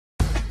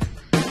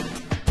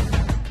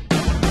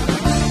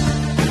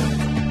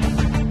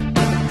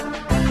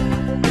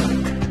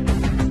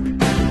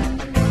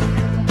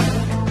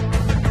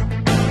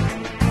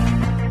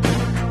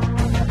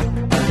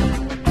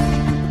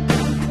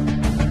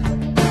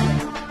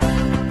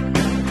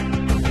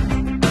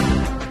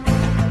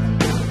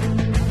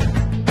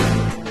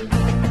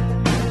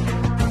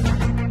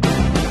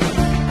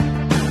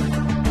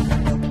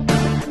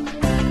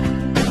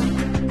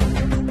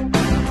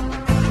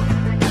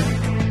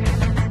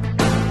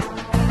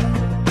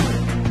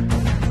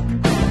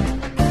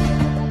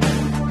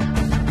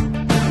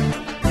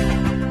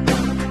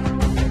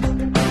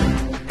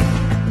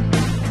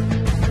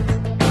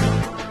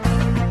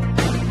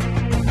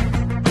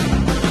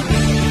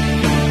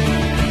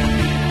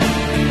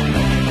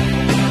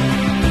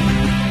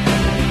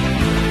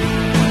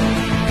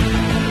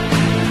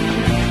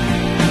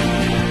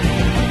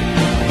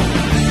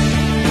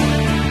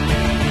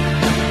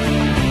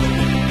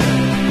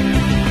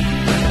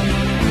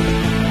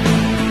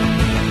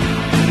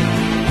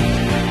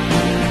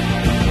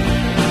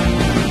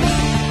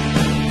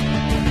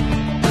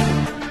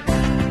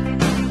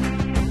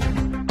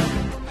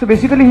So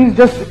basically he's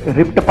just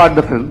ripped apart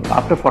the film.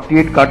 After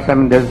 48 cuts, I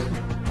mean there's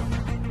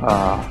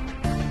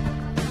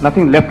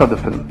nothing left of the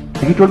film.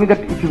 He told me that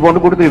if you want to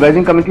go to the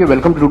revising committee, you're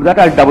welcome to do that,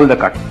 I'll double the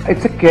cuts.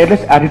 It's a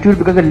careless attitude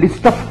because the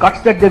list of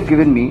cuts that they've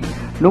given me,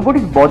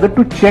 nobody's bothered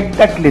to check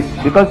that list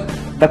because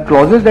the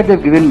clauses that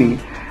they've given me,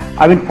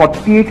 I mean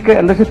 48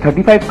 and let's say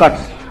 35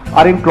 cuts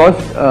are in clause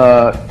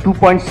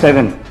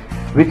 2.7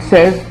 which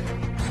says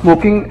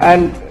smoking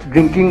and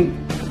drinking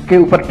के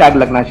ऊपर tag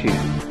लगना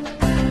चाहिए.